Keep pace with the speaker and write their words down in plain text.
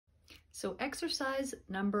So exercise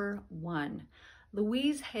number 1.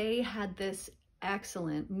 Louise Hay had this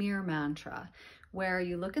excellent mirror mantra where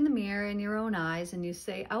you look in the mirror in your own eyes and you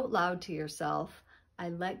say out loud to yourself, I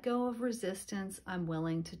let go of resistance, I'm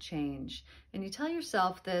willing to change. And you tell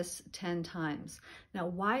yourself this 10 times. Now,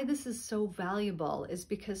 why this is so valuable is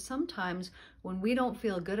because sometimes when we don't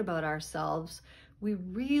feel good about ourselves, we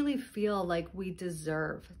really feel like we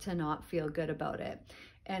deserve to not feel good about it.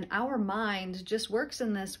 And our mind just works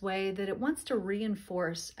in this way that it wants to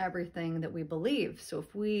reinforce everything that we believe. So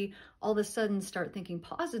if we all of a sudden start thinking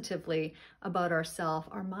positively about ourselves,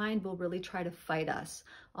 our mind will really try to fight us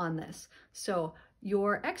on this. So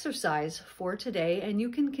your exercise for today, and you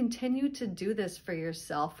can continue to do this for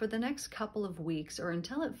yourself for the next couple of weeks or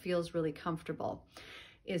until it feels really comfortable,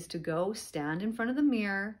 is to go stand in front of the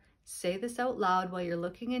mirror, say this out loud while you're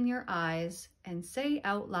looking in your eyes, and say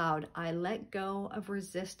out loud, I let go of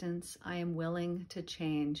resistance, I am willing to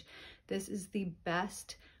change. This is the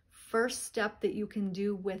best first step that you can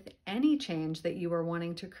do with any change that you are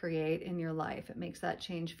wanting to create in your life. It makes that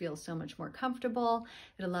change feel so much more comfortable.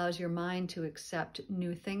 It allows your mind to accept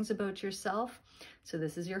new things about yourself. So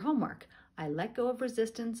this is your homework. I let go of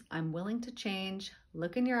resistance, I'm willing to change.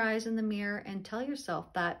 Look in your eyes in the mirror and tell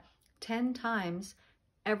yourself that 10 times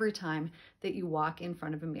every time that you walk in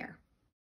front of a mirror.